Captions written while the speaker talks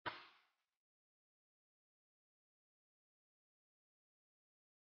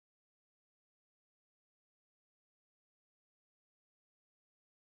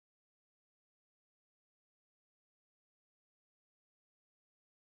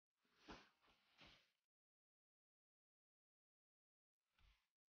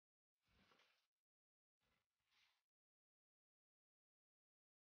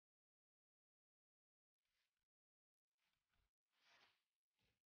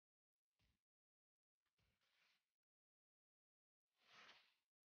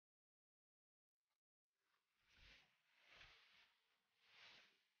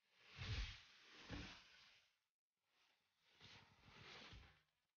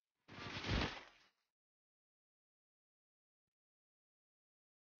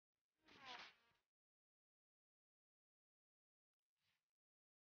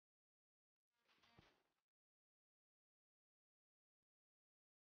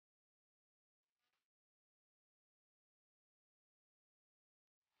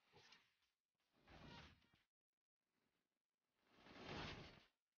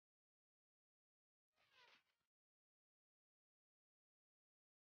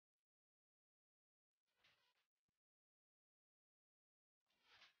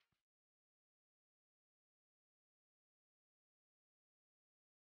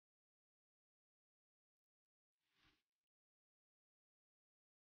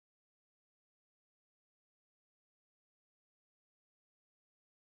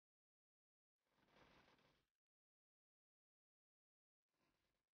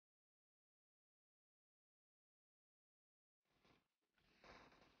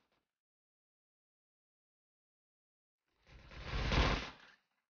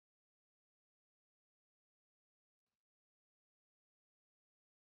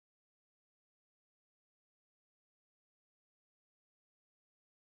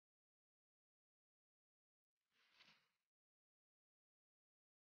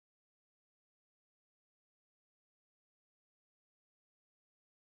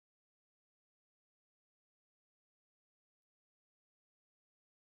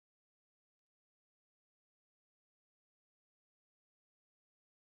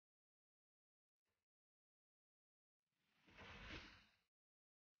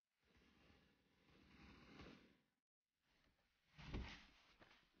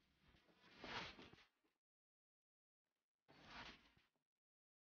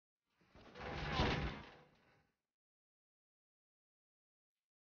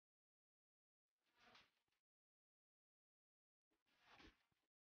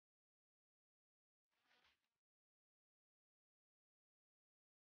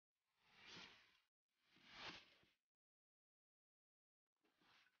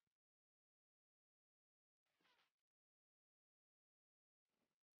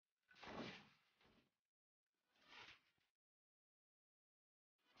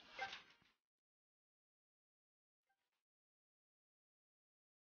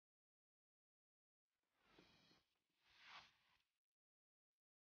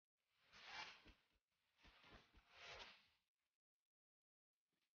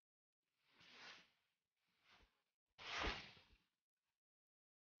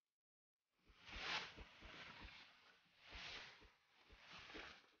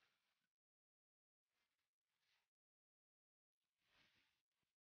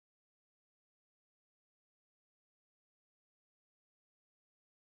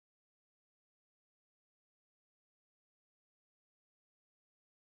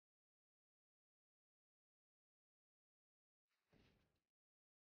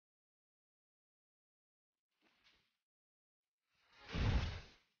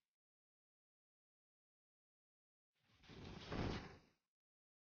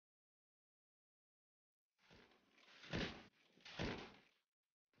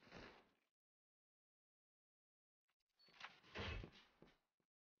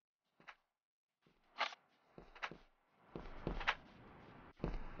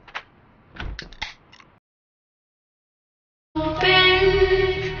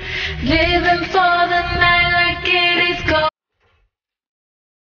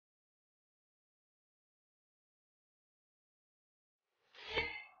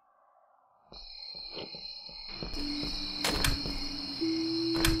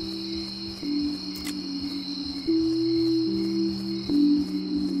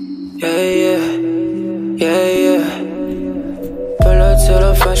Yeah, yeah, yeah, yeah. Pull up to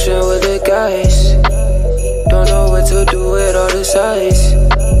the function with the guys. Don't know what to do with all this ice.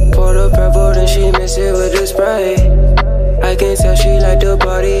 Pour the purple, then she mix it with the Sprite. I can tell she like to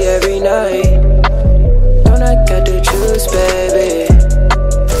party every night. Don't I got the juice, baby?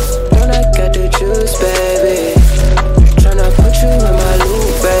 Don't I got the juice, baby? Tryna put you in my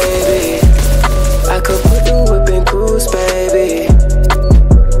loop, baby. I could put the whip in cruise, baby.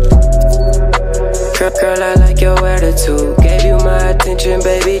 Girl, I like your attitude. Gave you my attention,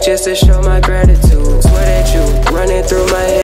 baby, just to show my gratitude. Swear that you running through my head.